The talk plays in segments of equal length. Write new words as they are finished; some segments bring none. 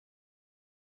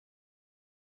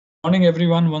Morning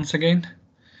everyone. Once again,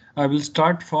 I will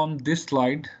start from this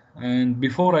slide, and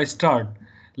before I start,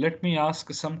 let me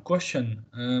ask some question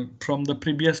from the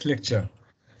previous lecture.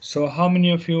 So how many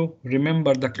of you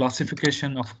remember the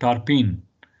classification of terpene?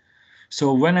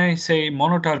 So when I say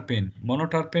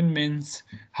monoterpene means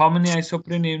how many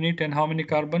isoprene unit and how many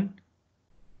carbon?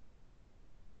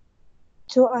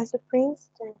 2 isoprenes,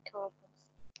 10 carbons.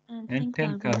 And And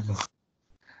 10 10 carbon. carbon.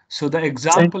 So the Thank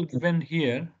example given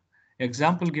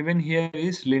here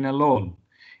is linalool.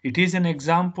 It is an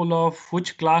example of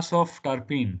which class of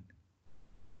terpene?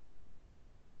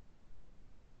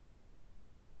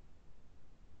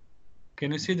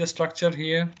 Can you see the structure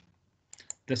here?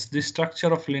 This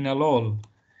structure of linalool.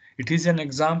 It is an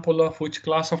example of which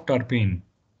class of terpene?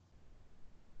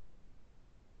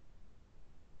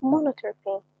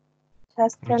 Monoterpene. It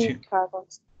has 10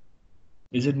 carbons.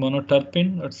 Is it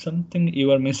monoterpene or something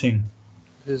you are missing?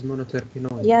 This is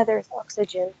monoterpenoid. Yeah, there's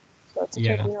oxygen, so it's a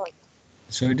Yeah. terpenoid.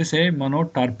 So it is a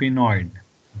monoterpenoid,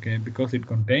 okay, because it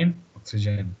contains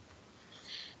oxygen.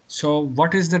 So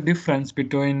what is the difference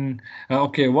between,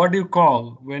 okay, what do you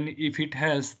call when if it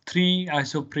has 3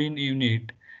 isoprene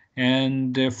unit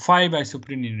and 5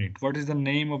 isoprene unit? What is the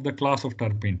name of the class of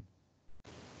terpene?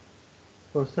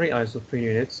 For 3 isoprene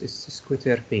units, it's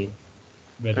sesquiterpene.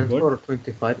 Very And good. for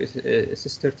 25, it's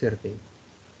sisterterpene.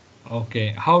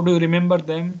 Okay, how do you remember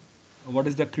them? What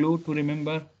is the clue to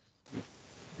remember?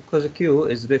 Because Q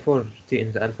is before T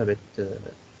in the alphabet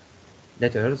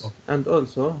letters, Okay. and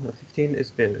also 15 is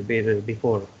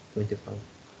before 25.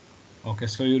 Okay,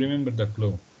 so you remember the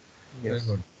clue. Very Yes.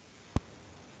 good.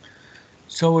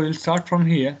 So we'll start from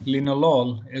here.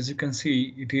 Linalool, as you can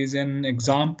see, it is an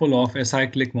example of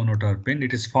acyclic monoterpene.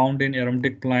 It is found in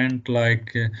aromatic plant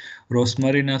like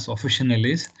Rosmarinus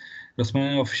officinalis.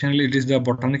 Rosmarinus officinalis, it is the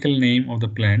botanical name of the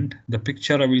plant. The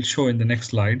picture I will show in the next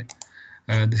slide.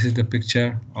 This is the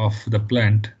picture of the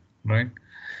plant, right?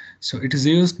 So it is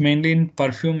used mainly in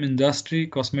perfume industry,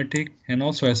 cosmetic, and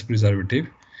also as preservative.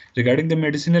 Regarding the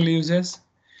medicinal uses,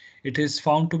 it is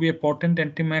found to be a potent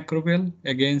antimicrobial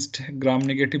against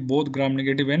gram-negative, both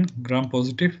gram-negative and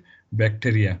gram-positive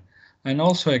bacteria, and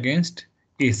also against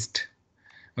yeast.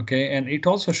 Okay, and it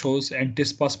also shows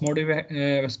spasmodic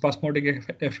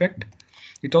effect.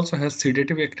 It also has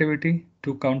sedative activity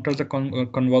to counter the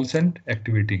convulsant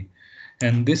activity,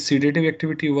 and this sedative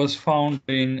activity was found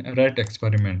in rat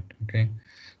experiment. Okay,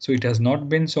 so it has not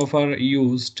been so far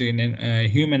used in a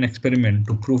human experiment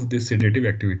to prove this sedative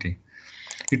activity.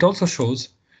 It also shows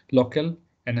local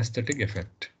anesthetic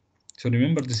effect. So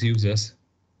remember these uses.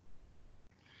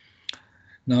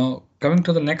 Now coming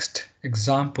to the next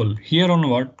example, here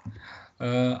onward,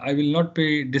 I will not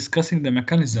be discussing the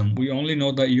mechanism. We only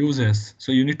know the uses.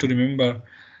 So you need to remember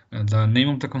the name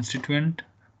of the constituent,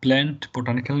 plant,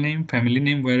 botanical name, family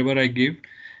name, wherever I give,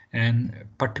 and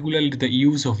particularly the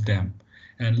use of them.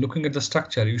 And looking at the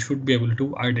structure, you should be able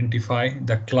to identify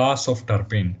the class of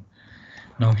terpene.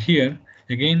 Now here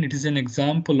again it is an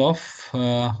example of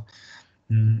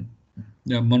the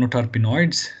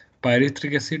monoterpenoids,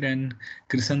 pyrethric acid and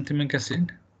chrysanthemic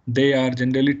acid. They are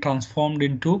generally transformed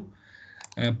into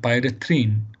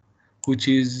pyrethrin, which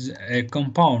is a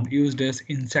compound used as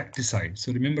insecticide.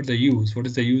 So remember the use. What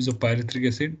is the use of pyrethric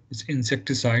acid? It's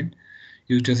insecticide,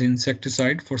 used as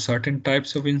insecticide for certain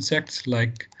types of insects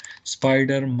like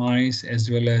spider, mice,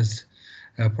 as well as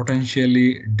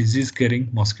potentially disease-carrying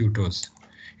mosquitoes.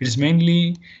 It is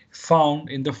mainly found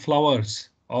in the flowers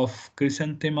of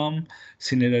Chrysanthemum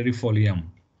cinerarifolium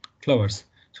flowers.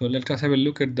 So let us have a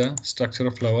look at the structure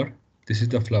of flower. This is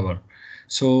the flower.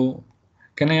 So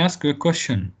can I ask you a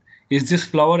question? Is this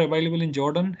flower available in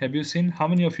Jordan? Have you seen? How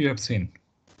many of you have seen?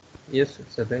 Yes,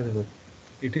 it's available.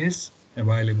 It is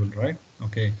available, right?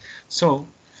 Okay, so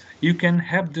you can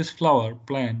have this flower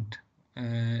plant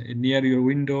near your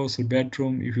windows or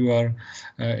bedroom if you are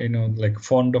like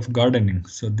fond of gardening.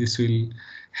 So this will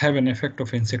have an effect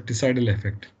of insecticidal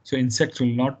effect, so insects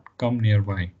will not come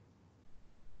nearby.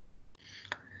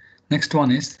 Next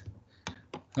one is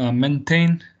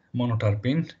maintain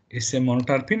monoterpene. Is a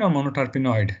monoterpene or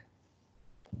monoterpenoid?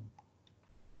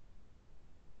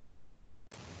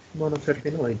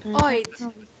 Monoterpenoid.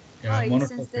 Oid. Yeah, Oid,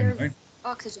 since there's monoterpenoid.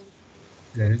 oxygen.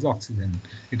 There is oxygen.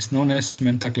 It's known as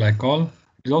mentha-glycol.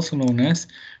 It is also known as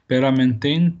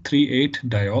paramethane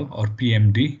 3,8-diol or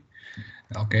PMD.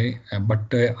 Okay, but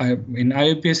in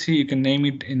IUPAC you can name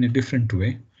it in a different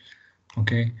way.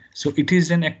 Okay, so it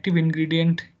is an active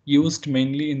ingredient used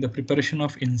mainly in the preparation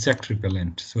of insect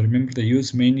repellent. So remember the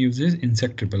main use is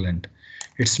insect repellent.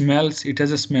 It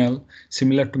has a smell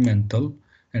similar to menthol,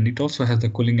 and it also has the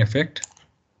cooling effect.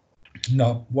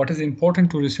 Now, what is important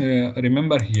to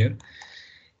remember here,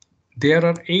 there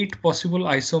are 8 possible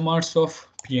isomers of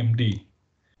PMD.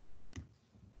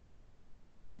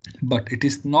 But it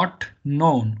is not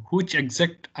known which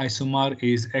exact isomer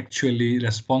is actually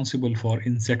responsible for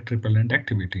insect repellent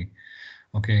activity,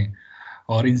 okay,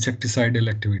 or insecticidal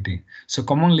activity. So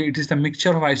commonly it is the mixture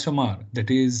of isomer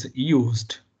that is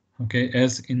used, okay,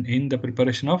 as in the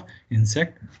preparation of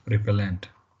insect repellent.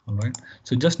 All right.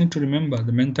 So just need to remember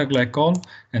the mentha glycol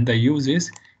and the use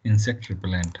is insect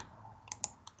repellent.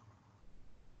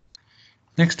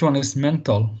 Next one is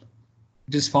menthol.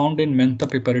 It is found in mentha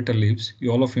piperita leaves.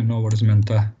 All of you know what is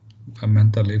mentha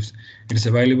leaves. It is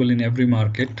available in every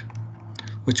market,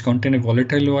 which contain a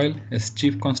volatile oil as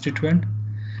chief constituent.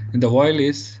 And the oil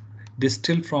is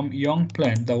distilled from young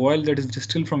plant. The oil that is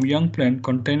distilled from young plant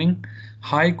containing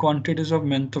high quantities of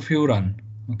menthofuran,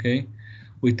 okay,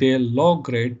 with a low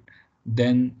grade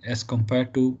than as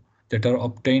compared to that are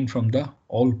obtained from the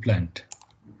old plant.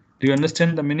 Do you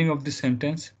understand the meaning of this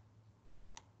sentence?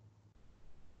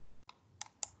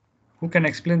 Who can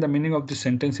explain the meaning of this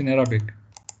sentence in Arabic?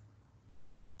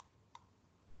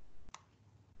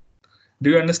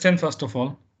 Do you understand first of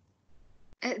all?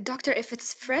 Doctor, if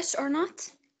it's fresh or not?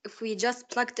 If we just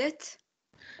plucked it?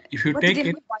 If you What take do they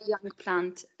it, mean by young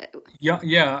plant?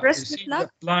 yeah, Freshly see, the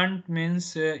plucked? plant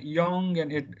means young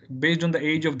and it based on the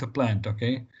age of the plant,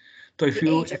 okay? So if The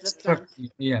you age of the extract,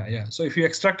 plant. yeah. So if you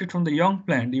extract it from the young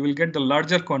plant, you will get the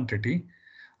larger quantity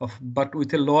of, but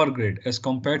with a lower grade as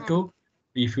compared to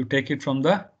if you take it from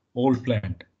the old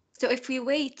plant. So if we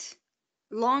wait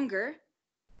longer,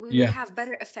 we will Yeah, have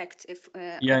better effect if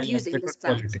yeah, of using better this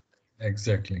plant. quality.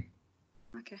 Exactly.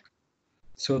 Okay.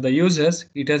 So the uses,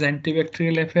 it has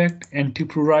antibacterial effect,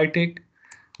 antipruritic.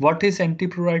 What is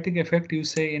antipruritic effect you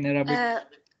say in Arabic?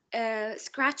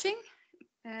 Scratching?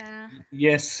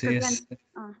 Yes, Prevent.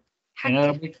 in حكة.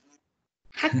 Arabic.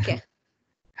 حكة.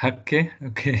 Hakke,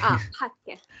 okay.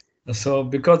 حكة. So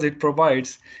because it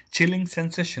provides chilling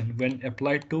sensation when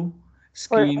applied to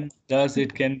skin, thus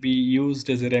it can be used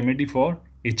as a remedy for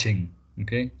itching.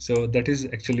 Okay, so that is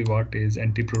actually what is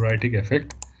antipruritic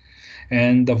effect.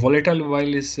 And the volatile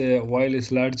oil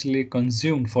is largely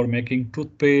consumed for making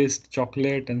toothpaste,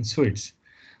 chocolate, and sweets.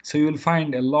 So you will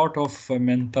find a lot of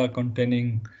mentha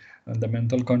containing the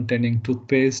menthol containing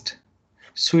toothpaste,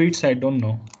 sweets. I don't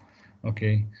know.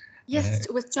 Okay. Yes,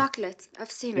 with chocolate. I've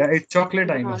seen Yeah, it. it's chocolate. In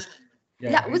the I know. mall.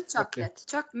 Yeah, لا, it's with chocolate.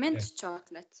 chocolate. Yeah, Mint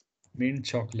chocolate. mint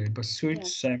chocolate, but Yeah.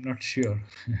 sweets, I'm not sure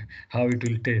how it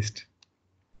will taste.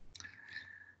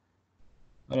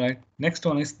 All right, next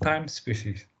one is thyme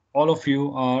species. All of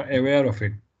you are aware of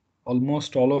it.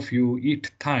 Almost all of you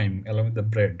eat thyme along with the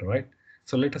bread, right?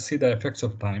 So let us see the effects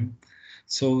of thyme.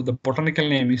 So the botanical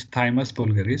name is Thymus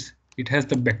vulgaris. It has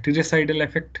the bactericidal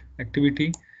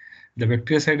activity. The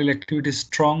bactericidal activity is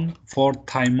strong for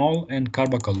thymol and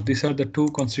carbachol. These are the two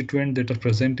constituents that are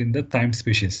present in the thyme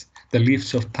species, the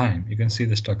leaves of thyme. You can see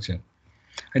the structure.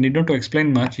 I need not to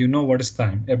explain much. You know what is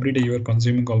thyme. Every day you are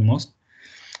consuming almost,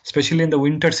 especially in the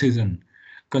winter season.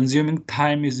 Consuming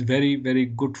thyme is very, very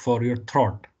good for your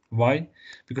throat. Why?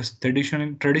 Because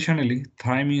traditionally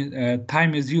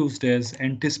thyme is used as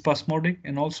antispasmodic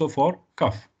and also for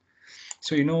cough.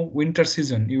 So winter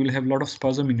season you will have a lot of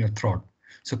spasm in your throat.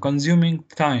 So consuming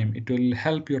thyme, it will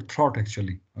help your throat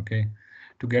actually, okay,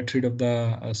 to get rid of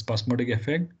the spasmodic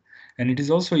effect. And it is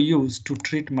also used to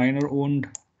treat minor wound,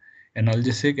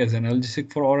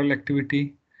 analgesic for oral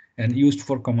activity, and used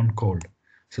for common cold.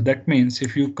 So that means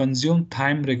if you consume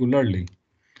thyme regularly,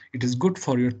 it is good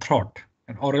for your throat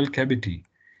and oral cavity.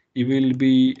 You will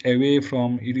be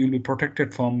it will be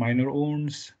protected from minor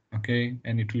wounds, okay,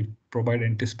 and it will provide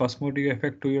antispasmodic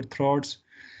effect to your throats.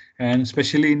 And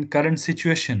especially in current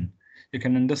situation, you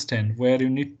can understand where you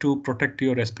need to protect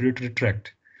your respiratory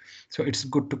tract. So it's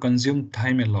good to consume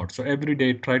thyme a lot. So every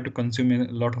day try to consume a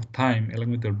lot of thyme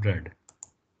along with your bread.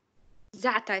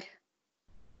 زعتر.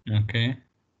 Okay.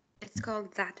 It's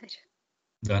called زعتر.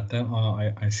 That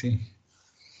I see.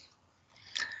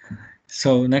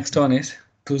 So next one is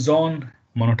Tuzon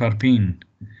monoterpene.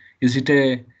 Is it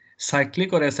a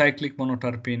cyclic or acyclic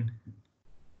monoterpene?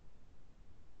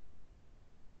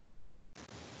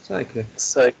 Cyclic.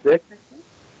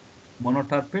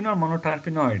 Monoterpene or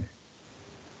monoterpenoid?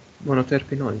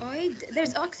 Monoterpenoid. Oid.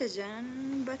 There's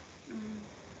oxygen, but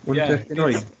Yeah, it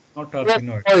Monoterpenoid. is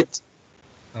monoterpenoid.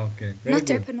 Okay, very not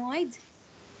good. terpenoid.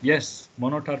 Yes,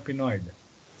 monoterpenoid.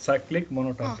 Cyclic Oh,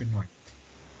 monoterpenoid.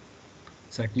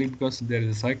 Cyclic because there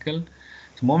is a cycle.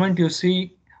 The moment you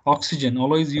see oxygen,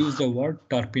 always use the word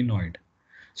terpenoid.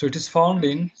 So it is found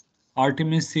okay. in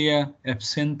Artemisia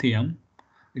absinthium.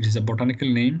 It is a botanical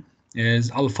name.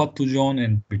 is alpha-2-zone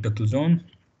and beta-2-zone.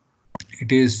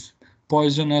 It is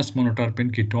poisonous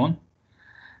monoterpene ketone,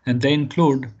 and they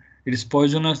include, it is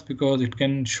poisonous because it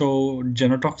can show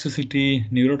genotoxicity,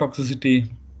 neurotoxicity,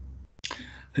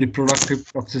 reproductive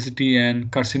toxicity,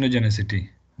 and carcinogenicity.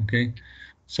 Okay,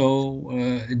 so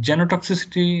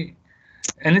genotoxicity,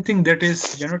 anything that is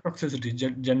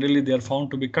genotoxicity, generally they are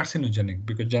found to be carcinogenic,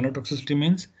 because genotoxicity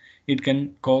means it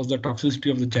can cause the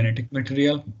toxicity of the genetic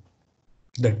material.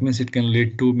 That means it can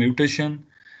lead to mutation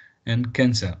and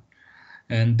cancer.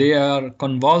 And they are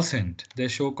convalescent. They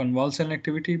show convalescent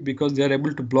activity because they are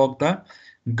able to block the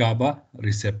GABA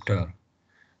receptor.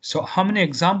 So how many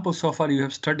examples so far you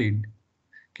have studied?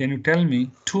 Can you tell me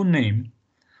two names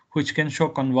which can show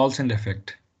convalescent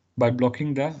effect by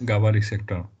blocking the GABA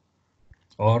receptor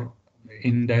or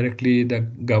indirectly the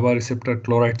GABA receptor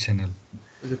chloride channel?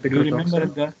 The Do you remember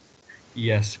picrotoxin? the?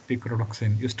 Yes,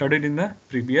 picrotoxin. You studied in the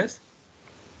previous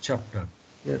chapter.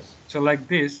 Yes. So like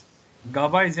this,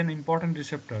 GABA is an important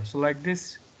receptor. So like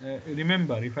this,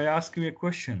 remember, if I ask you a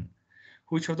question,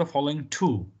 which of the following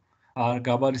two are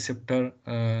GABA receptor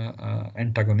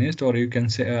antagonist, or you can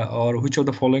say, or which of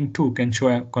the following two can show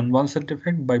a convalescent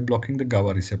effect by blocking the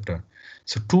GABA receptor?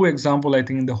 So two example, I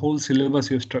think in the whole syllabus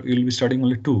you'll be studying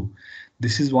only two.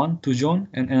 This is one, tuzone,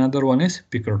 and another one is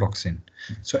picrotoxin.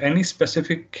 So any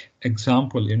specific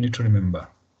example you need to remember.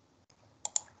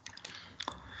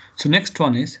 So next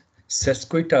one is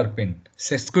sesquiterpene.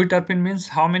 Sesquiterpene means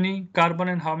how many carbon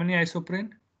and how many isoprene?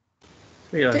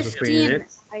 3 isoprene 15.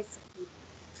 units.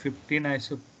 15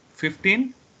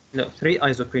 15? No, 3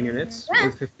 isoprene units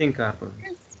with 15 carbons.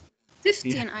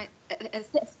 15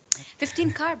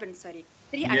 15 carbon, sorry.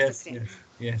 3 Yes, isoprene.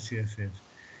 yes.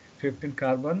 15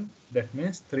 carbon, that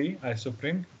means 3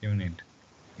 isoprene unit.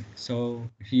 So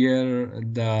here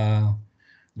the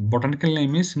botanical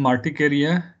name is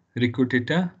Marticaria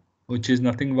recutita, which is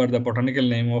nothing but the botanical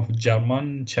name of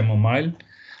German chamomile.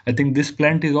 I think this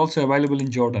plant is also available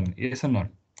in Jordan, yes or not?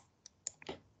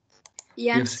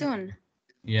 You have seen? Yansun.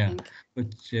 Yeah,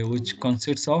 which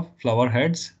consists of flower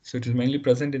heads. So it is mainly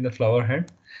present in the flower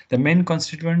head. The main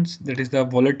constituents, that is the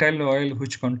volatile oil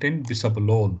which contain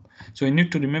bisabolol. So you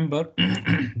need to remember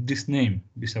this name,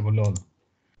 bisabolol,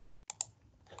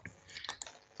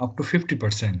 up to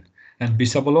 50%. And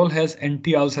bisabolol has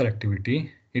anti-ulcer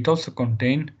activity. It also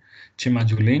contains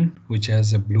chemazulin, which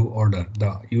has a blue odor.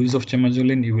 The use of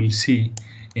chemazulin you will see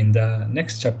in the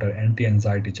next chapter,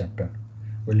 anti-anxiety chapter.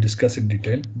 We'll discuss in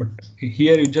detail, but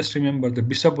here you just remember the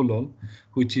bisabolol,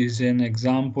 which is an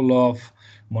example of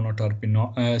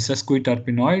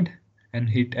sesquiterpenoid, and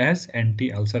it has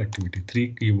anti-ulcer activity.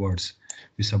 Three keywords: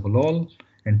 bisabolol,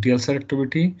 anti-ulcer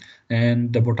activity,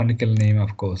 and the botanical name,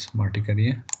 of course,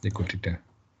 Marticaria recutita,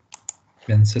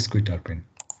 then sesquiterpene.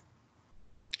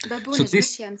 So Baboonish,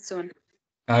 this, مش Yansun.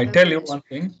 I tell you Baboonish. one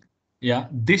thing. Yeah,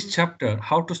 this chapter,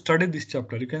 how to study this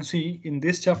chapter. You can see in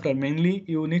this chapter, mainly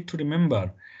you need to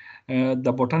remember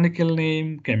the botanical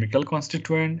name, chemical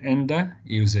constituent, and the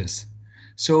uses.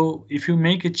 So if you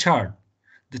make a chart,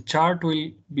 the chart will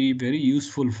be very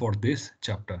useful for this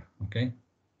chapter. Okay,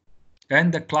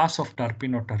 and the class of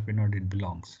terpene or terpenoid it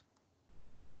belongs.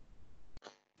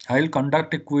 I will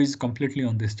conduct a quiz completely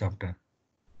on this chapter.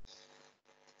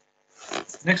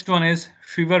 Next one is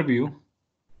feverview.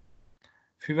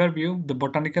 Feverview, the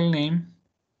botanical name.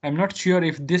 I'm not sure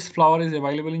if this flower is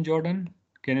available in Jordan.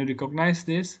 Can you recognize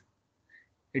this?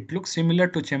 It looks similar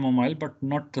to chamomile, but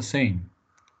not the same.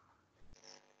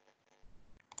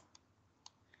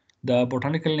 The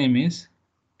botanical name is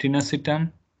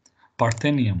Tinacitum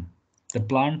parthenium. The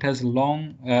plant has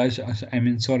strong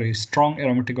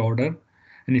aromatic odor,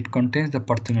 and it contains the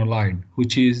parthenolide,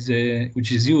 which is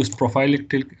used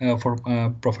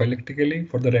prophylactically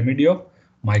for the remedy of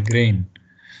migraine.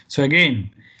 So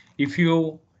again, if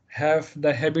you have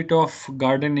the habit of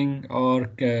gardening or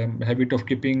habit of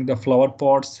keeping the flower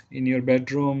pots in your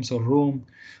bedrooms or room,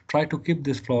 try to keep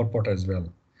this flower pot as well,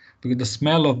 because the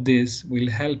smell of this will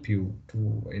help you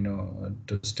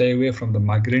to stay away from the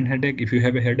migraine headache. If you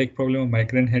have a headache problem,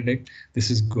 migraine headache, this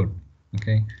is good.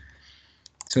 Okay,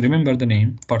 so remember the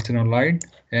name parthenolide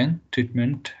and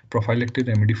treatment prophylactic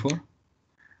remedy for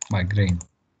migraine.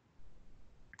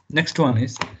 Next one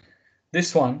is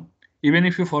this one. Even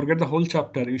if you forget the whole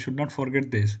chapter, you should not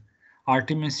forget this.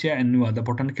 Artemisia annua, the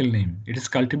botanical name. It is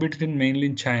cultivated mainly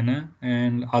in China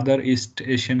and other East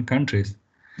Asian countries.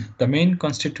 The main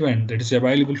constituent that is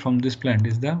available from this plant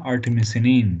is the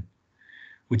artemisinin,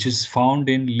 which is found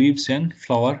in leaves and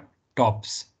flower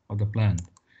tops of the plant.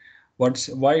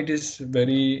 Why it is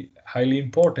very highly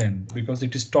important? Because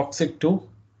it is toxic to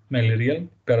malaria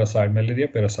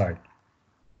parasite.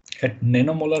 at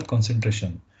nanomolar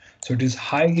concentration. So it is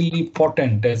highly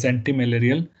potent as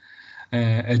antimalarial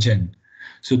agent.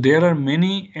 So there are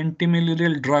many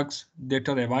antimalarial drugs that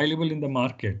are available in the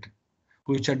market,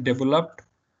 which are developed,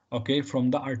 okay, from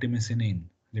the artemisinin.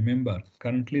 Remember,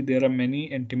 currently there are many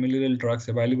antimalarial drugs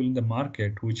available in the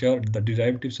market, which are the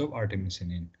derivatives of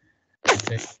artemisinin.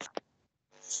 Okay.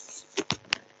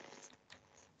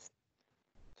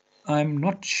 I'm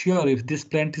not sure if this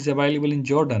plant is available in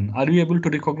Jordan. Are you able to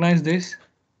recognize this?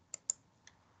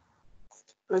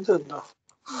 I don't know.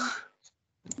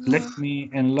 Let me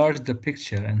enlarge the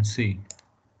picture and see.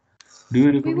 Do you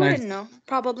We recognize? wouldn't know.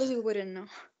 Probably we wouldn't know,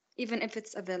 even if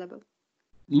it's available.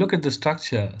 Look at the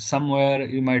structure. Somewhere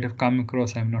you might have come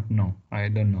across. I don't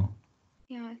know.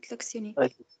 Yeah, it looks unique. I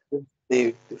didn't see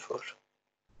it before.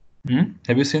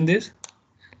 Have you seen this?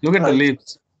 Look at the I-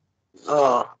 leaves.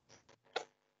 Ah,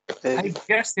 I maybe.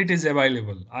 guess it is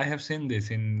available. I have seen this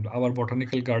in our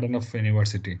botanical garden of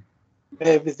university.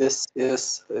 Maybe this,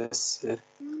 yes, yes.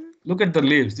 Look at the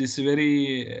leaves. This is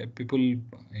very people,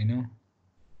 you know.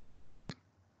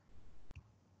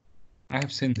 I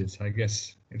have seen this. I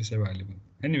guess it is available.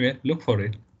 Anyway, look for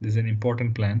it. This is an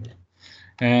important plant,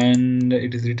 and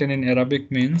it is written in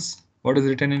Arabic. Means what is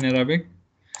written in Arabic?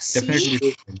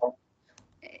 Definitely.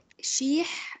 Sheikh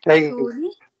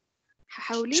شيء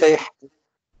Hawli. شيء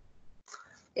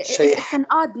It's an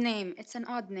odd name. It's an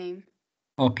odd name.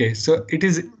 Okay, so it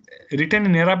is written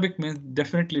in Arabic means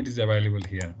definitely it is available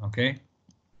here. Okay.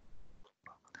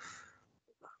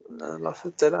 لا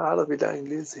فهمت لا عربي لا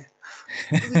إنجليزي.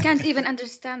 We can't even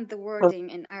understand the wording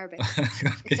in Arabic.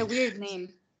 It's a Okay. weird name.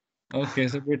 Okay,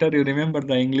 so better you remember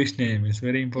the English name. It's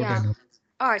very important. Yeah.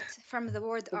 Art, from the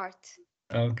word art.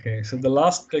 Okay, so the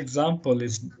last example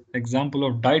is example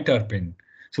of diterpene.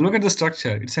 So look at the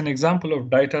structure. It's an example of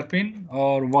diterpene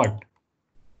or what?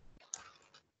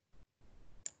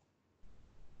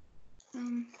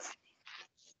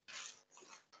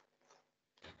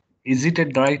 Is it a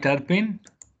diterpene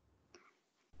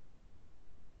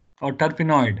or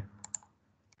terpenoid?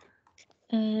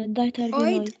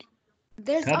 Diterpenoid.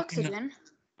 There's Terpenoid. oxygen.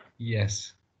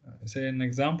 Yes, it's an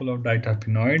example of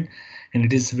diterpenoid, and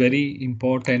it is very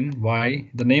important why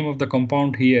the name of the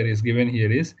compound here is given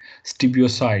here is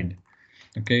stibioside.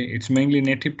 Okay, it's mainly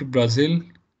native to Brazil,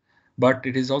 but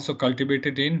it is also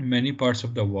cultivated in many parts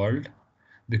of the world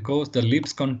because the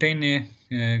leaves contain a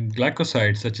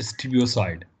glycoside such as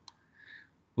stibioside,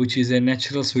 which is a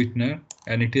natural sweetener,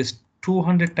 and it is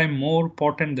 200 times more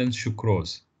potent than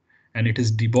sucrose, and it is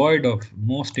devoid of,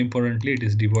 most importantly, it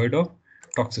is devoid of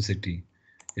toxicity.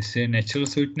 It's a natural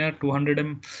sweetener, 200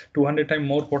 times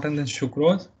more potent than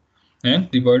sucrose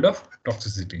and devoid of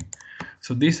toxicity.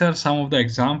 So these are some of the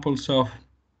examples of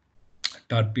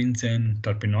terpenes and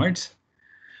terpenoids,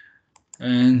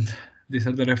 and these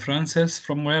are the references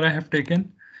from where I have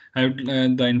taken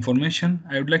the information.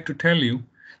 I would like to tell you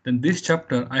that this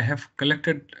chapter I have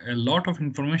collected a lot of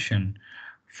information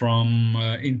from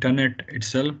internet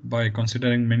itself by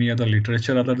considering many other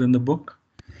literature other than the book.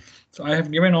 So I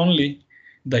have given only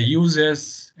the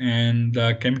uses and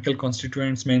the chemical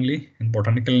constituents mainly in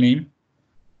botanical name.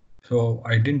 So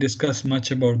I didn't discuss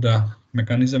much about the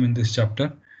mechanism in this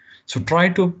chapter. So try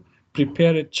to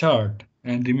prepare a chart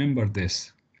and remember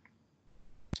this.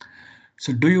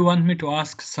 So do you want me to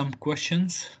ask some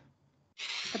questions?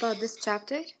 About this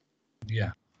chapter?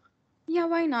 Yeah. Yeah,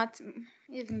 why not?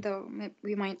 Even though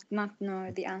we might not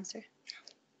know the answer.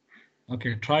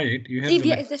 Okay, try it. You have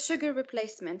Stevia is a sugar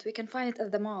replacement. We can find it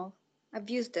at the mall. I've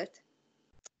used it.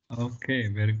 Okay,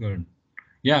 very good.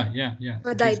 Yeah.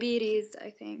 For diabetes, I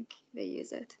think they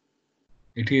use it.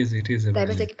 It is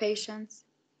available. Diabetic patients.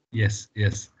 Yes.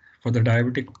 For the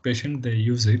diabetic patient, they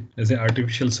use it as an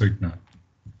artificial sweetener.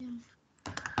 Yeah.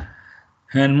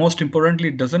 And most importantly,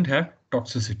 it doesn't have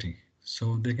toxicity,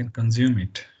 so they can consume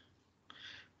it.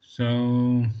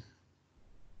 So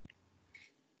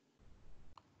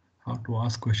how to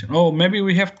ask question? Oh, maybe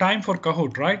we have time for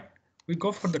Kahoot, right? We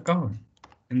go for the Kahoot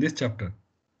in this chapter.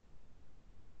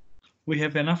 We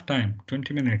have enough time,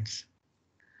 20 minutes.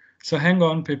 So hang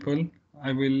on, people.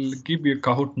 I will give you a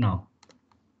Kahoot now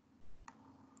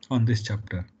on this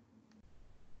chapter.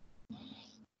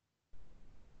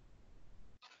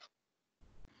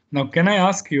 Now, can I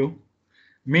ask you,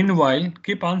 meanwhile,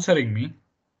 keep answering me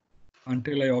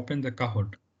until I open the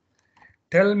Kahoot.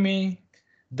 Tell me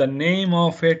the name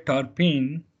of a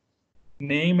terpene,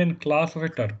 name and class of a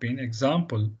terpene,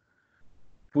 example,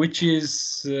 which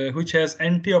has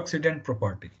antioxidant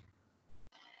property.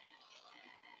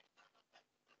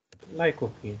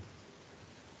 Lycopene.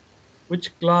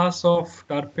 Which class of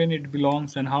terpene it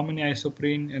belongs and how many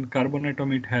isoprene and carbon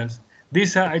atom it has.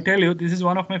 This I tell you, this is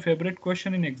one of my favorite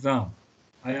question in exam.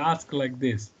 I ask like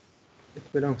this.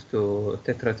 It belongs to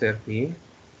tetraterpene,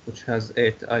 which has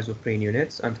 8 isoprene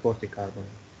units and 40 carbon.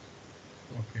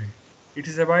 Okay. It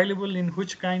is available in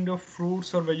which kind of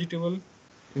fruits or vegetable?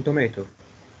 In tomato,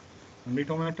 Only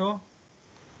tomato?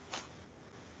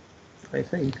 I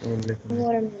think only tomato.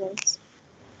 Watermelons.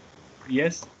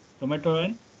 Yes, tomato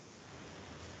and?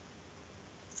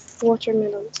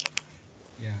 Watermelons.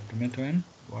 Yeah, tomato and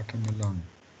watermelon.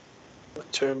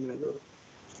 Watermelon.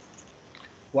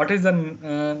 What is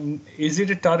the, is it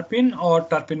a terpene or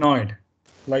terpenoid?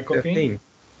 Lycopene?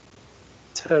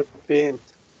 Terpene.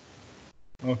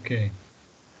 Okay.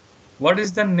 What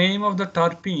is the name of the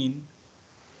terpene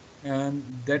and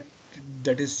that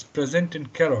is present in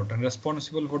carrot and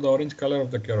responsible for the orange color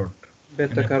of the carrot?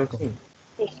 Beta carotene.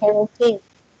 Carotene.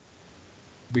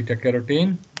 Beta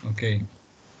carotene. Okay.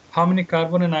 How many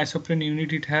carbon and isoprene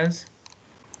unit it has?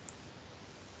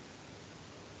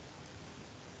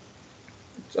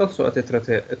 It's also a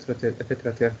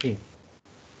tetraterpene.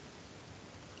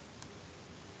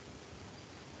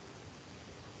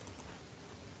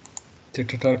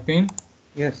 Tetraterpene.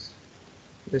 Yes,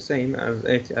 the same as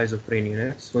 80 isoprene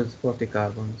units with 40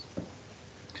 carbons.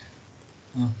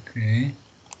 Okay.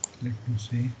 Let me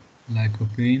see.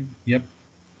 Lycopene. Yep.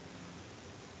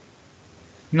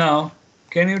 Now,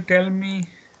 can you tell me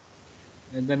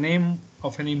the name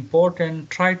of an important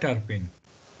triterpene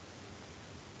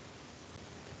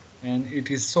and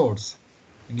its source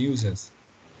and uses?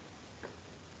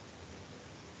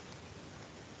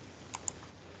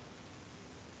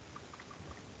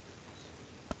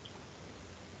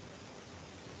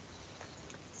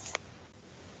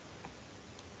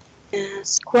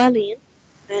 Squalene,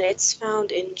 and it's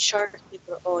found in charred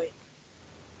liver oil.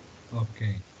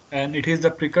 Okay. And it is the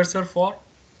precursor for?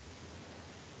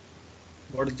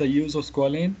 What is the use of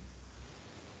squalene?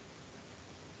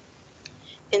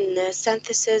 In the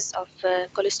synthesis of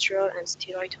cholesterol and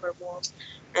steroid hormones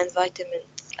and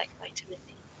vitamins like vitamin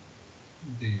D.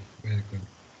 D. Very good.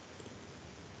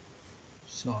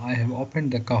 So I have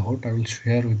opened the Kahoot. I will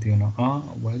share with you now.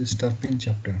 Where is terpene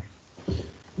chapter?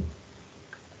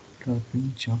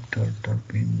 Terpene chapter.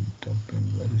 Terpene.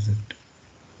 Where is it?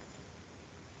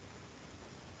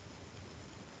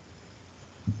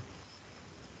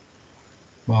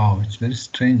 Wow, it's very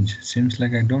strange. Seems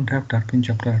like I don't have terpene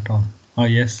chapter at all. Oh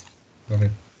yes, got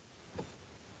it.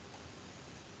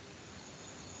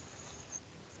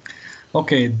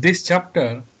 Okay, this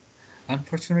chapter,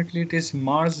 unfortunately, it is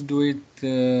merged with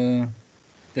the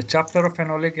chapter of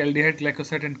phenolic aldehyde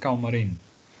glycoside and coumarin.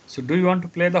 So do you want to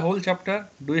play the whole chapter?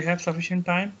 Do you have sufficient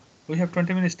time? We have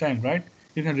 20 minutes time, right?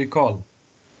 You can recall.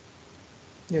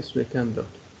 Yes, we can,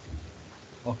 Doctor.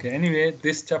 Okay, anyway,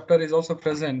 this chapter is also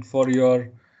present for your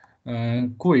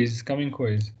quiz, coming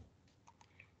quiz.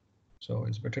 So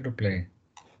it's better to play.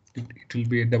 It will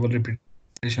be a double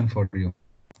repetition for you.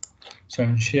 So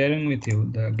I'm sharing with you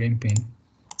the game pin.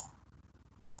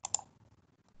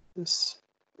 Yes.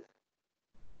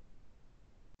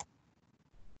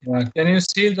 Can you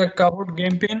see the Kahoot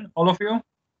game pin, all of you?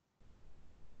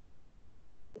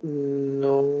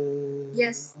 No.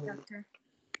 Yes, doctor.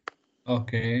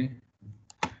 Okay.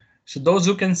 So those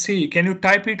who can see, can you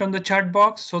type it on the chat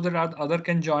box so that other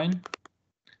can join?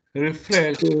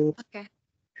 Refresh. Okay.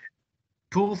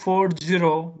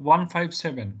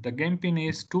 240157. The game pin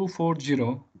is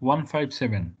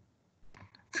 240157.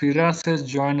 Firas has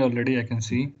joined already, I can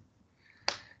see.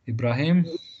 Ibrahim.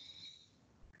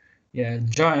 Yeah,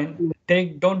 join.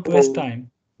 Don't waste time.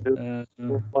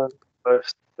 One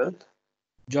first.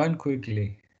 Join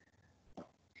quickly.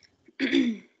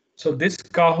 So this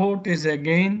Kahoot is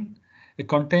again, it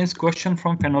contains question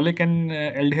from phenolic and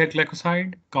aldehyde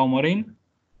glycoside, coumarin,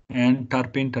 and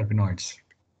terpenoids.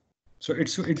 So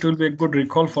it will be a good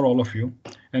recall for all of you.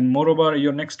 And moreover,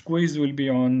 your next quiz will be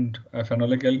on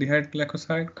phenolic aldehyde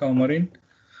glycoside, coumarin.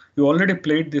 You already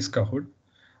played this Kahoot,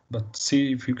 but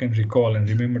see if you can recall and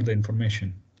remember the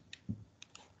information.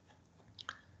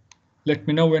 Let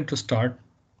me know when to start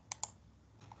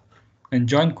and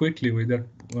join quickly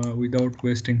without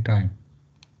wasting time.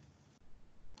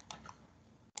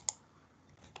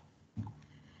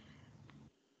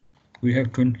 We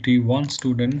have 21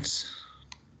 students.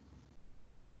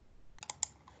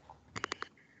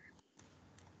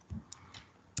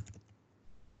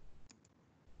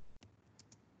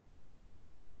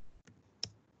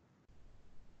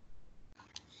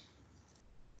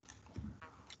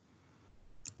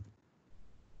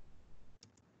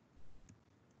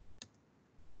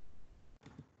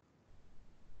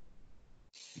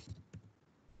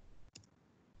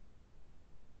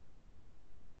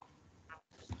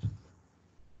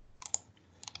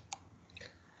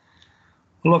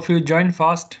 All of you join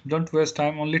fast. Don't waste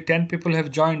time. Only 10 people have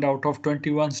joined out of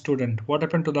 21 students. What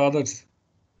happened to the others?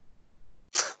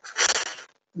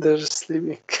 They're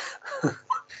sleeping.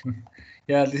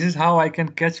 Yeah, this is how I can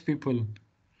catch people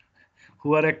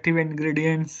who are active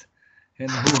ingredients and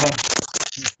who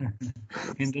are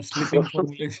in the sleeping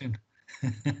formulation.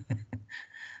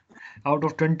 Out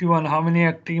of 21, how many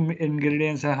active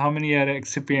ingredients and how many are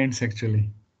excipients actually?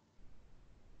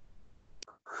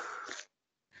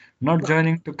 Not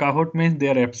joining to Kahoot means they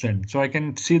are absent. So I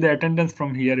can see the attendance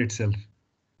from here itself.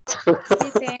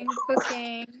 Sleeping,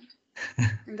 cooking,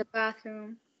 in the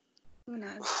bathroom. Who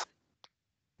knows?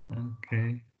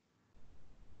 Okay.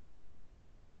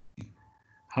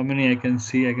 How many I can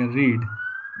see? I can read.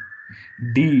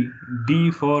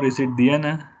 D for, is it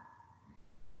Diana?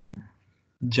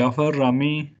 Jafar,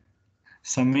 Rami,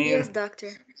 Samir. Yes, doctor.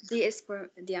 D is for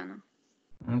Diana.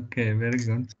 Okay, very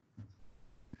good.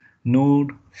 Noor,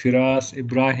 Firas,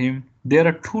 Ibrahim. There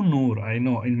are two Noor I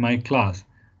know in my class.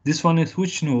 This one is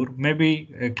which Noor? Maybe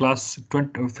class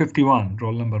 51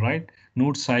 roll number, right?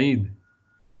 Noor Saeed.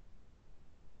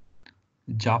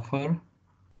 Jafar.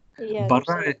 Yeah,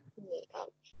 Bara,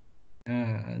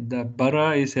 the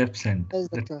Bara is absent. Yes,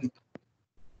 doctor.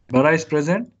 Bara is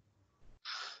present.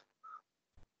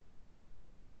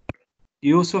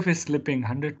 Yusuf is sleeping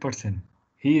 100%.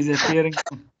 He is appearing.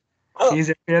 He is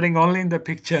appearing only in the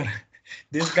picture.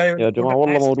 This guy will يا put جماعة a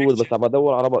والله nice موجود picture. بس عم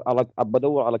بدور عم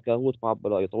بدور على كاهوت ما عم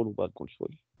يطولوا بالكم شوي.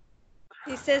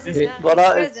 He says This- he's Bara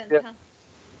is present, here. huh?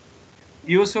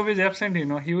 Yusuf is absent, you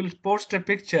know. He will post a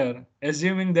picture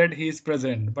assuming that he is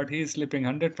present, but he is sleeping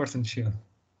 100% sure.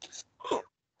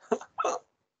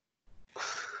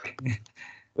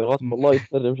 فراس والله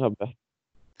يستر مش عم بحكي.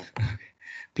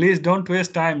 Please don't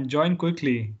waste time. Join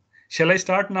quickly. Shall I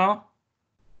start now?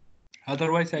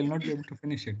 Otherwise, I will not be able to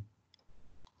finish it.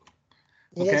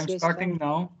 Okay, Yes, I'm yes, starting fine.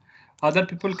 now. Other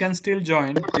people can still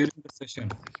join during the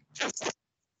session.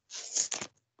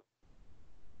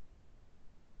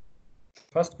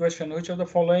 First question, which of the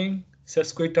following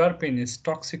sesquiterpene is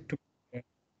toxic to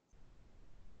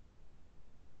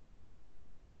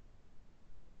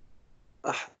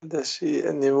أحلى شيء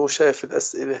إني مو شايف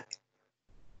الأسئلة.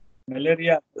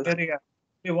 malaria? Malaria.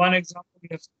 Okay, one example,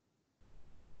 yes.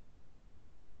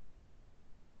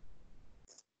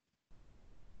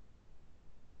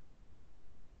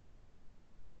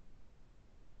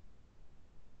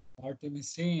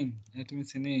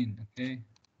 Artemisinin. Okay,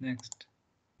 next.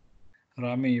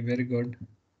 Rami, very good.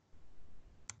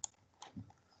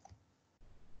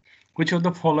 Which of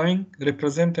the following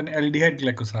represent an aldehyde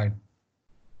glycoside?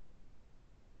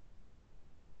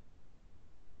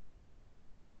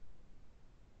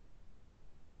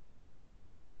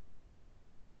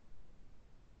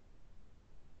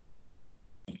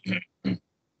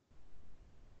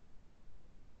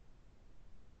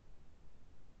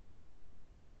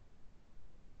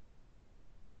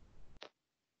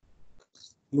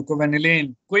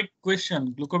 Glucovanillin. Quick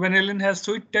question. Glucovanillin has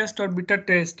sweet taste or bitter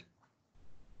taste?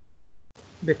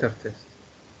 Bitter test.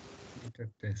 Bitter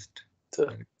taste. Bitter.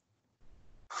 Very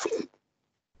good.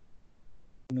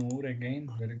 Noor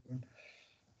again, very good.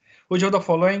 Which of the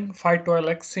following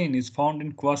phytoalexin is found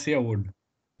in quassia wood?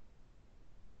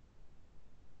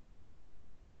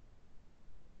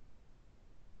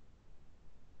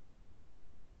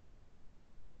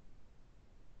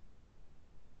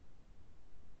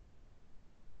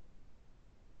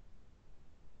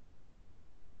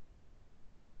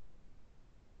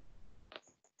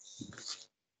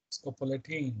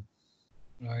 Scopolamine.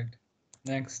 Right.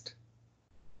 Next.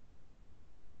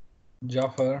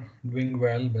 Jafar, doing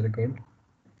well, very good.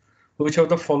 Which of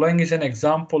the following is an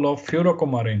example of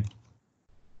furocomarine?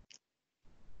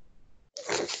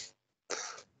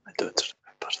 I don't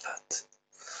remember that.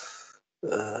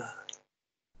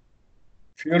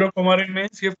 Furocomarine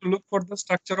means you have to look for the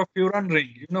structure of furan ring.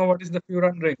 You know what is the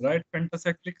furan ring, right?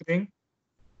 Pentacyclic ring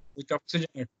with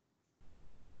oxygenate.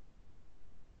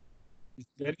 It's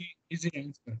very easy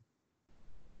answer.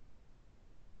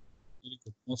 Very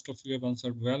good. Most of you have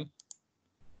answered well.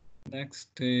 Next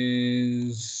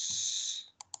is,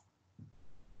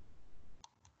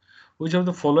 which of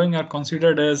the following are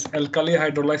considered as alkali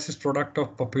hydrolysis product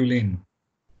of populin?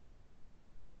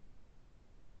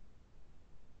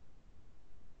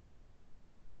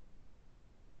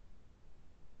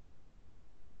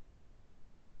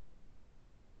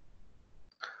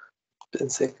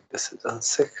 بنسك acid and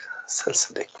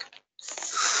salicylic.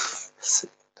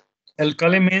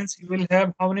 Alkali means you will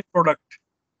have how many products?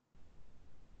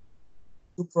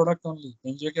 Two products only,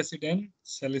 benzoic acid and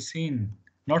salicine,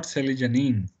 not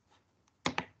salicylamine.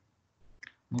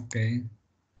 Okay.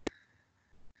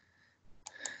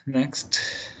 Next,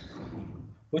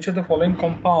 which of the following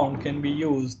compound can be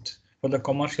used for the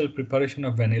commercial preparation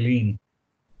of vanillin?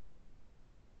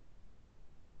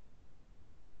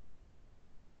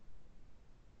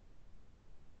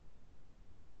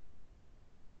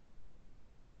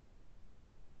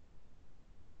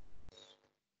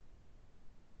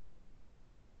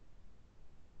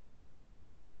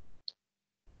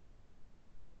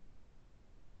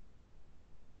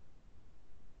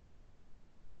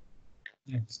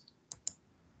 Next.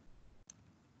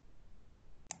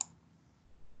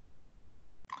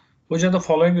 Which of the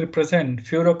following represent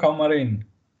furocoumarine?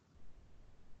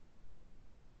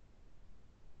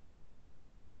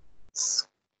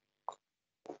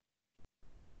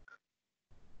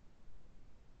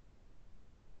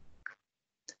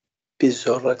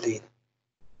 Bizoraline.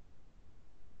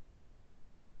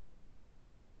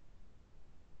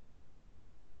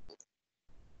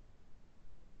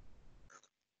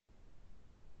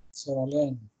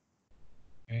 Soralen.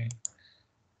 Okay.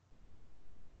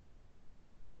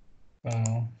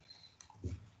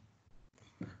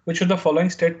 Which of the following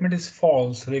statement is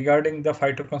false regarding the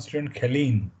phytoconstituent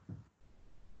choline?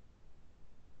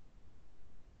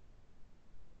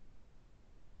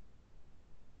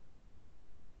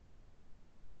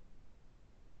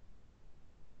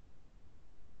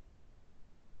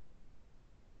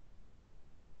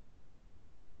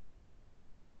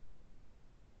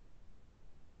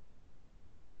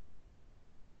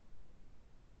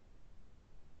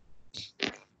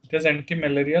 It has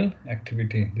anti-malarial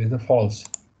activity. This is the false.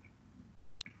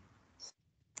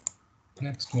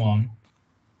 Next one.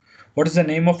 What is the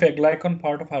name of a glycan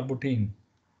part of arbutin?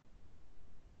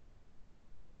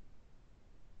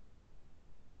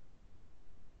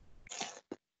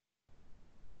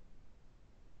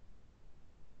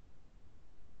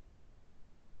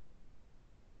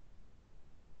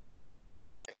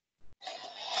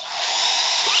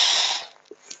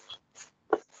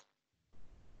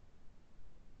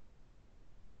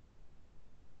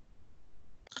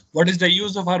 What is the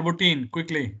use of arbutin?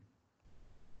 Quickly.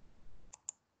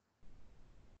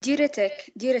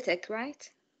 Diuretic,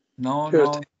 right? No.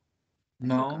 Oh,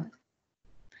 No. God.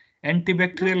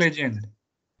 Antibacterial What? agent.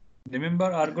 Remember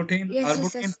arbutin?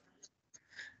 Yes.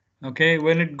 Okay,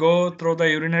 when it go through the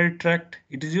urinary tract,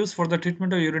 it is used for the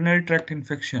treatment of urinary tract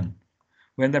infection.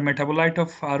 When the metabolite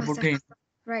of arbutin,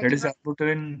 Right. that is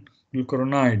arbutin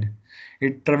glucuronide,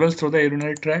 it travels through the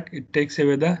urinary tract, it takes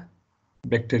away the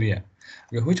bacteria.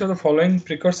 Okay, which of the following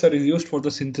precursor is used for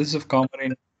the synthesis of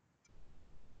coumarin?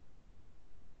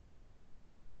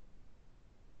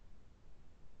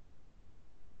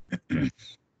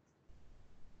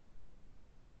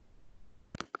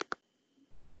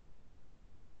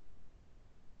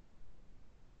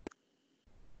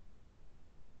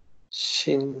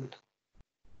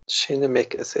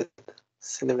 Cinnamic acid.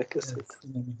 Cinnamic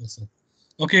acid.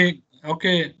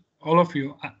 Okay, all of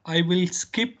you. I will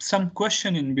skip some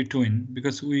question in between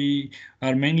because we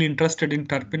are mainly interested in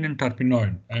terpene and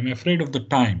terpenoid. I'm afraid of the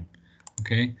time.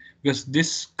 Okay, because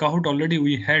this Kahoot already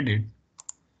we had it.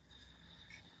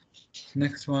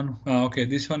 Next one. Okay,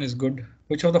 this one is good.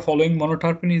 Which of the following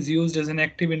monoterpene is used as an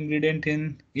active ingredient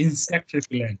in insect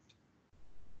repellent?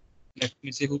 Let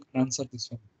me see who can answer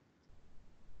this one.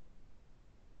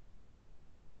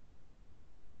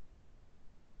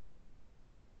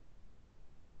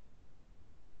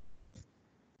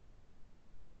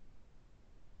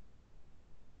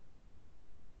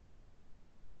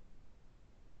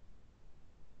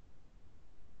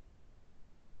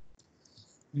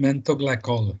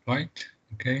 Menthoglycol, right?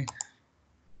 Okay.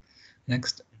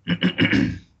 Next.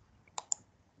 I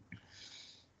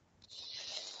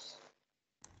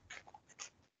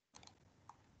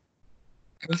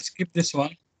will skip this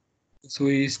one. So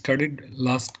we studied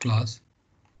last class.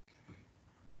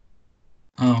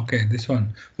 Okay, this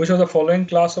one. Which of the following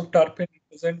class of terpene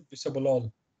represent bisabolol?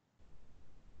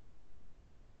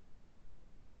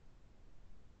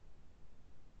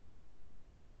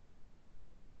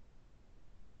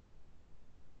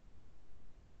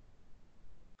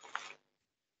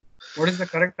 What is the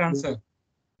correct answer?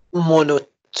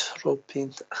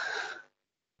 Monotropin.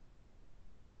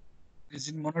 Is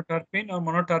it monoterpene or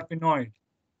monoterpenoid?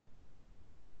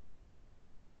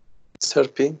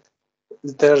 Terpene.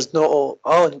 There's no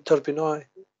terpenoid.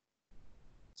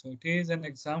 So it is an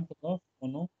example of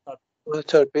monoterpene.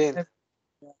 Terpene.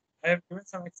 I have given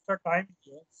some extra time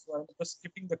here, so I'm just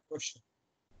skipping the question.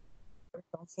 The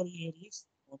correct answer here is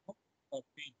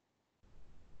monoterpene.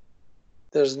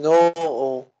 There's no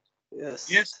O.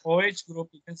 Yes. Yes, OH group.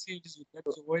 You can see it is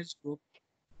that's OH group.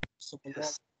 So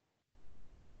Yes.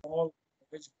 all OH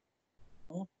group,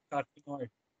 no terpenoid.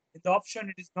 In the option,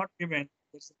 it is not given.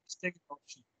 There's a mistake in the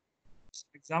option. It's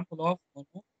an example of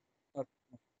mono.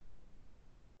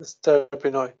 It's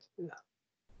terpenoid. Yeah.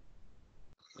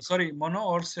 Sorry, mono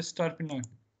or sesquiterpenoid.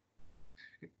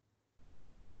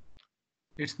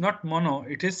 It's not mono.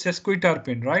 It is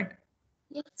sesquiterpene, right?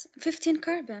 Yes, 15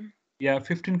 carbon. Yeah,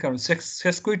 15 carbon.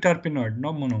 Sesquiterpenoid,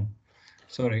 no mono.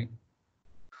 Sorry.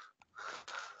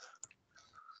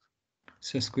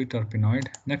 Sesquiterpenoid.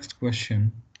 Next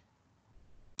question.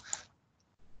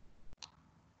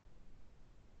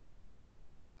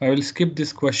 I will skip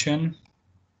this question.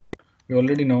 You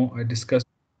already know. I discussed.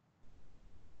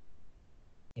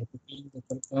 The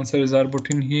correct answer is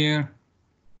arbutin here.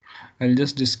 I'll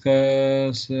just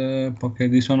discuss. Okay,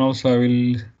 this one also I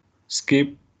will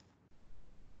skip.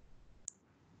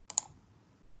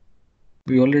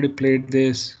 We already played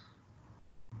this.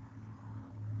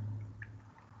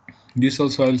 This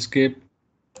also I'll skip.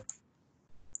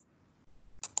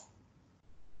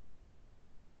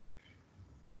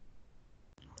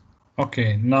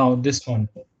 Okay, now this one.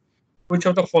 Which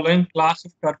of the following class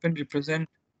of terpene represent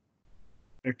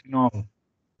retinol?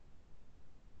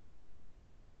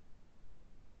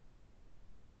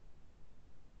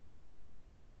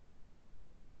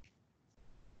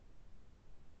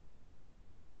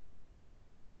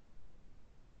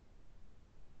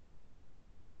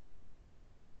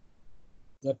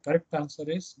 The correct answer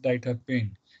is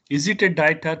diterpene. Is it a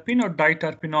diterpene or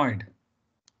diterpenoid?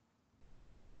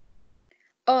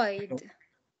 Oid.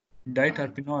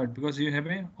 Diterpenoid, because you have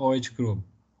a OH group.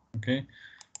 Okay.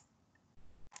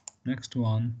 Next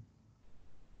one.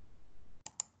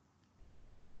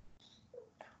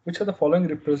 Which of the following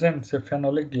represents a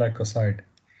phenolic glycoside?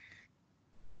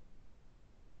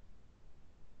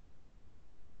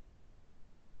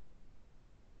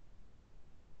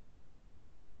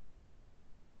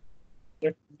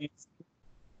 Let me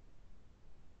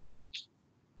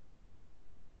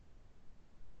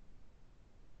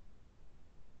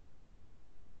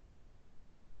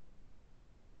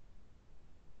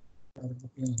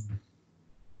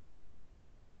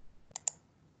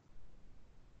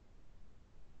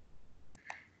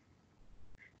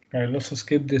I'll also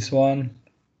skip this one.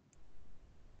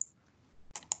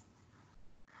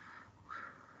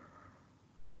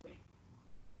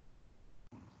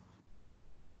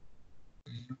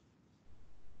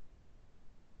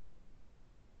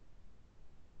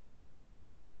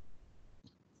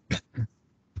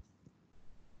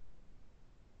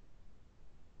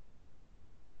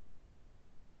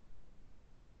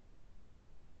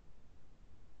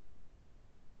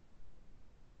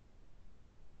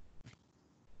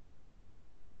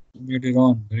 Mute it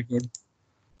on. Very good.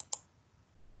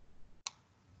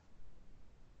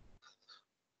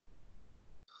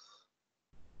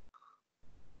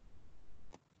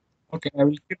 Okay, I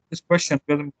will skip this question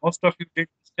because most of you did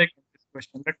mistake in this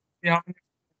question. Let's see how many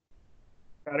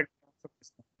correct answer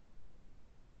this one.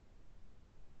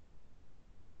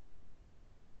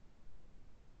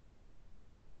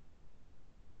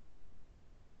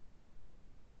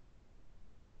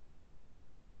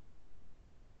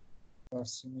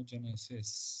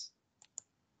 Carcinogenesis.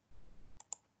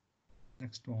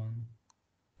 Next one.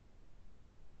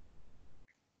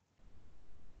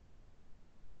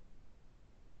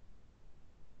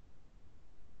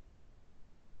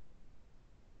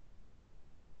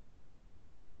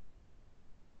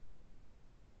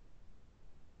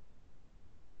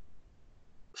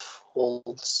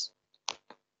 False.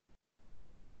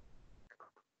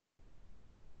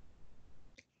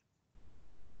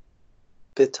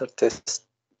 Bitter test.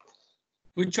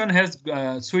 Which one has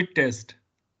sweet taste?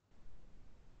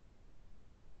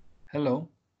 Hello.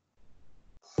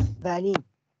 Vanine.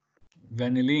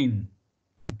 Vanillin.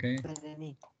 Okay.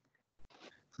 Vanillin.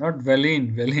 Not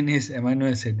valine. Valine is amino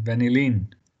acid.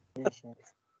 Vanillin. Yes, yes.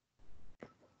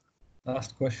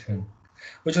 Last question.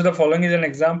 Which of the following is an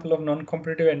example of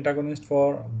non-competitive antagonist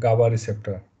for GABA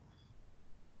receptor?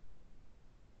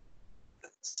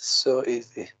 So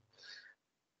easy.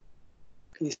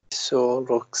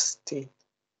 Pisoroxine.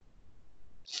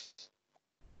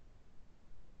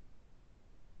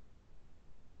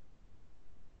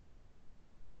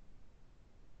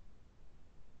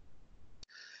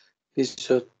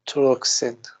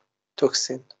 Isotoxin.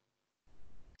 Toxin.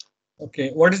 Okay.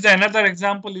 What is the another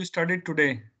example you studied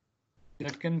today?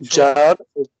 That can show. Jar.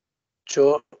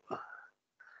 Jo.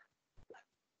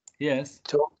 Yes.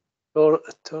 What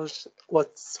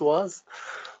was?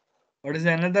 What is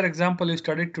the another example you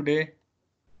studied today?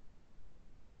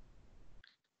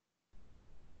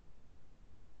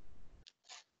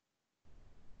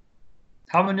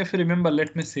 How many of you remember?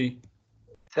 Let me see.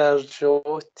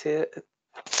 Terjote.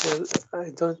 I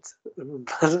don't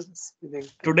remember spelling.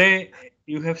 Today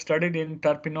you have studied in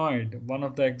terpenoid, one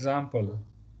of the example.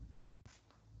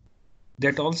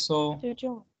 That also.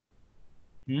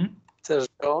 Hmm?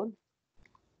 Terjon.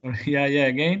 Yeah,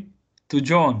 again. To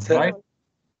John, right?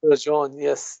 Terjon,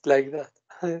 yes, like that.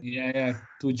 Yeah,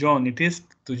 to John. It is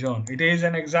to John. It is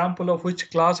an example of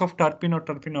which class of terpene or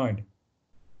terpenoid?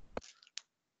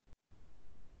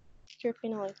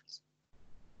 Terpenoids.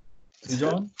 To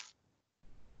John?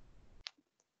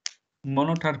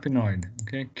 Monoterpenoid.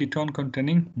 Okay, ketone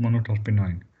containing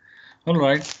monoterpenoid. All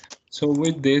right. So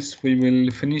with this, we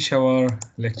will finish our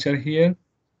lecture here.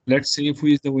 Let's see who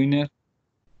is the winner.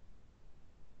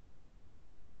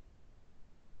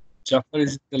 Jafar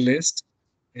is in the list.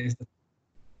 Is the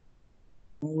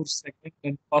second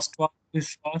and first one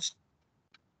is first.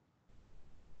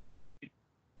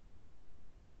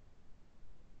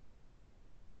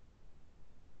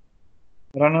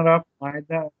 Runner up,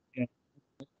 Maida. Yeah.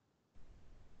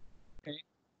 Okay.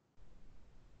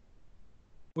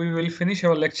 We will finish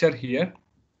our lecture here.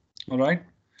 All right.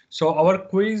 So our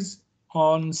quiz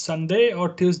on Sunday or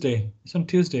Tuesday? It's on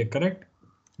Tuesday, correct?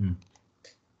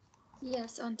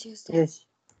 Yes, on Tuesday. Yes.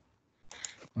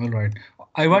 All right.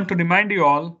 I want to remind you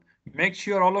all, make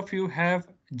sure all of you have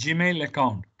Gmail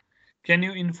account. Can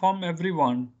you inform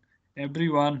everyone,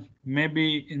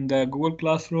 maybe in the Google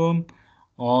Classroom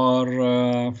or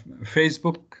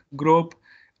Facebook group,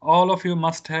 all of you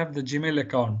must have the Gmail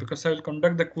account because I will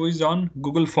conduct the quiz on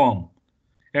Google Form.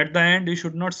 At the end, you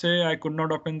should not say, I could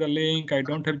not open the link, I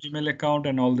don't have Gmail account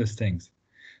and all these things.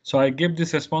 So I give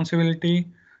this responsibility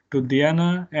to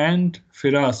Diana and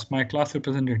Firas, my class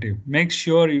representative. Make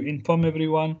sure you inform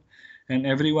everyone and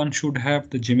everyone should have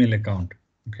the Gmail account.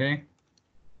 Okay.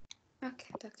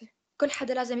 اوكي دكتور، كل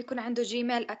حدا لازم يكون عنده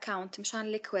جيميل اكاونت مشان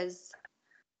الكويز.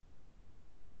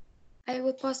 I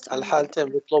will post on الحالتين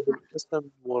بيطلبوا الاسم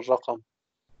والرقم.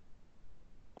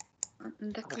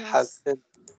 the class. الحالتين